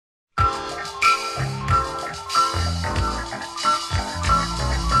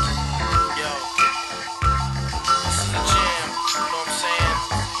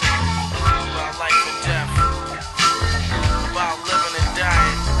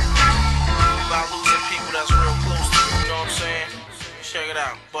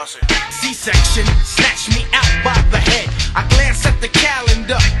down, bust it. C-section snatched me out by the head. I glanced at the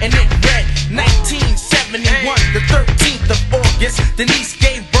calendar and it read 1971, the 13th of August. Denise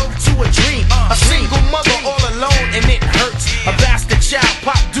gave birth to a dream, a single mother all alone, and it hurts. A bastard child,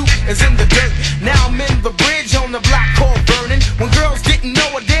 Pop Duke, is in the dirt. Now I'm in the bridge on the block called Vernon, when girls didn't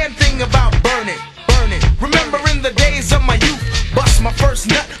know a damn thing about burning. Remembering the days of my youth, bust my first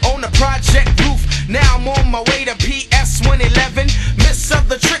nut on the project roof. Now I'm on my way to PS 111. Miss of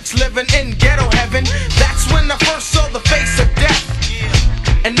the tricks living in ghetto heaven. That's when I first saw the face of death,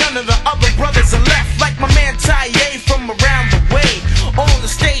 and none of the other brothers are left. Like my man Taye from around the way, on the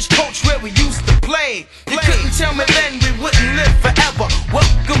stagecoach where we used to play. You couldn't tell me then we wouldn't live forever.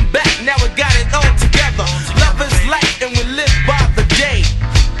 Welcome back, now we got it all together. Love is life and we live by the day.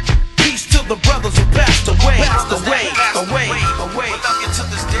 Peace to the brothers who passed away. Away. We love you to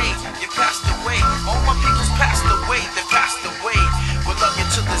this day, you passed away. All my people's passed away, they passed away. We love you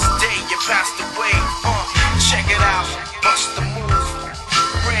to this day, you passed away. Check it out, bust the move.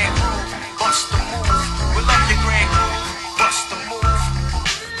 Grand Groove, bust the move. We love you, Grand Groove, bust the move.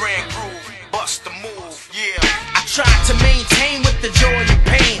 Grand Groove, bust the move, yeah. I tried to maintain with the joy and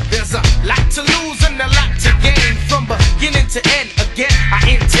pain. There's a lot to lose and a lot to gain. From beginning to end, again I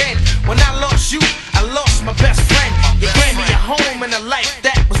intend. When I lost you, I lost my best friend. You gave me a home and a life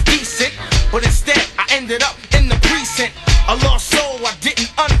that was decent, but instead I ended up in the precinct. A lost soul, I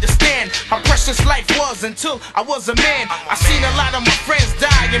didn't understand how precious life was until I was a man. I seen a lot of my friends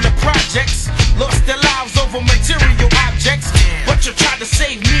die in the projects, lost their lives over material objects. But you tried to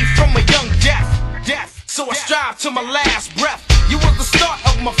save me from a young death. So I strive to my last breath. You was the start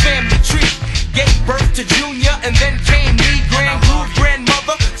of my family tree. Gave birth to Junior and then came me. Grand Groove,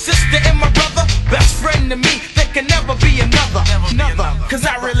 grandmother, sister and my brother. Best friend to me, there can never be another. Cause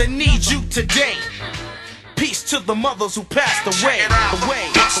I really need you today. Peace to the mothers who passed away.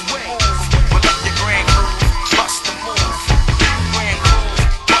 Bust the move. We love you, Grand Groove, bust the move. Grand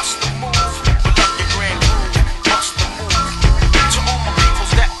Groove, bust the move. We love you, Grand Groove, bust the move. To all my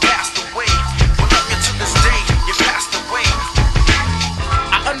peoples that passed away, we love you to this day, you passed away.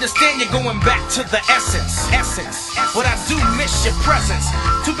 I understand you're going back to the essence, but I do miss your presence.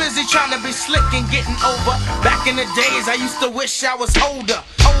 Too busy trying to be slick and getting over. Back in the days I used to wish I was older.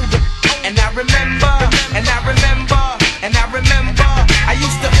 And I remember, I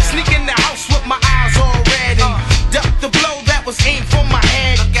used to sneak in the house with my eyes all red and duck the blow that was aimed for my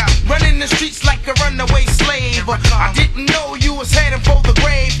head. Running the streets like a runaway slave. I didn't know you was heading for the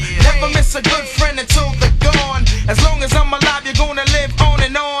grave. Never miss a good friend until they're gone. As long as I'm alive, you're gonna live on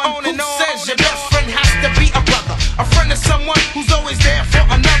and on. Who says your best friend has to be a brother? A friend is someone who's always there for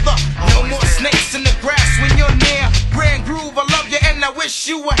another. No more snakes in the grass when you're near. Grand Groove, I love you and I wish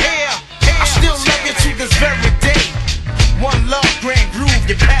you were here. I still love you to this very day. One love, Grand Groove,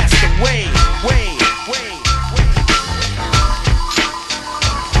 you passed away.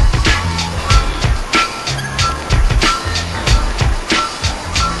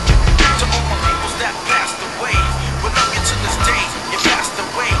 To all my peoples that passed away, we love you to this day, you passed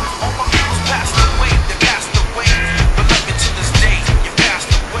away. All my peoples passed away, they passed away. We love you to this day, you passed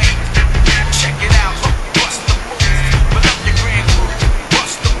away. Check it out, bust the move. We love you, Grand Groove,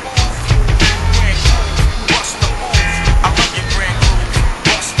 bust the move. Grand Groove, bust the move. I love you, Grand Groove,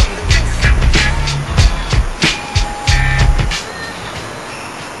 bust the move.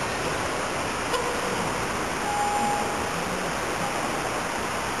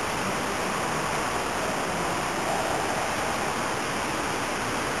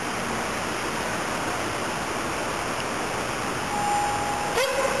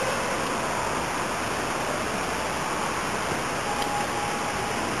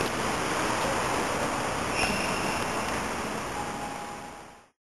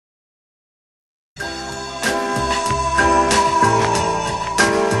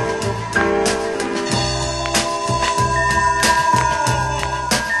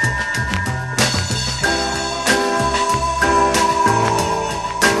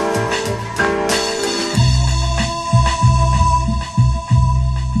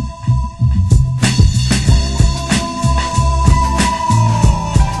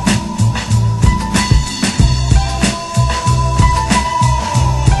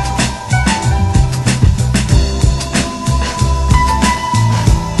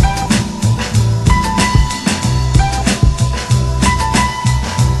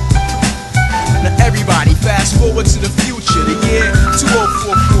 Forward to the future, the year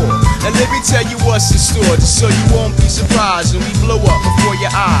 2044. And let me tell you what's in store, just so you won't be surprised when we blow up before your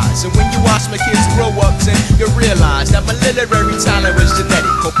eyes. And when you watch my kids grow up, then you'll realize that my literary talent was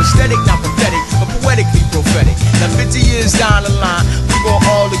genetic, or prosthetic, not pathetic, but poetic. poetically prophetic. Now 50 years down the line, we gon'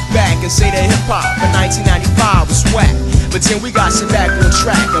 all look back and say that hip-hop in 1995 was whack. But then we got shit back on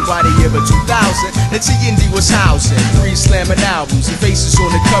track, and by the year of 2000, the TND was housing 3 slamming albums and faces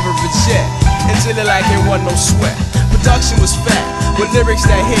on the cover of a jet. Until it like it wasn't no sweat. Production was fat, with lyrics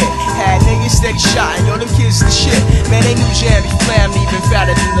that hit. Had niggas steady shot, and yo, them kids the shit. Man, they knew Jammy Flam even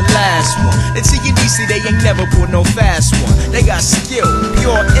fatter than the last one. The TND see they ain't never pulled no fast one. They got skill,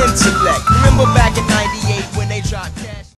 pure intellect. Remember back in '98 when they dropped Cash?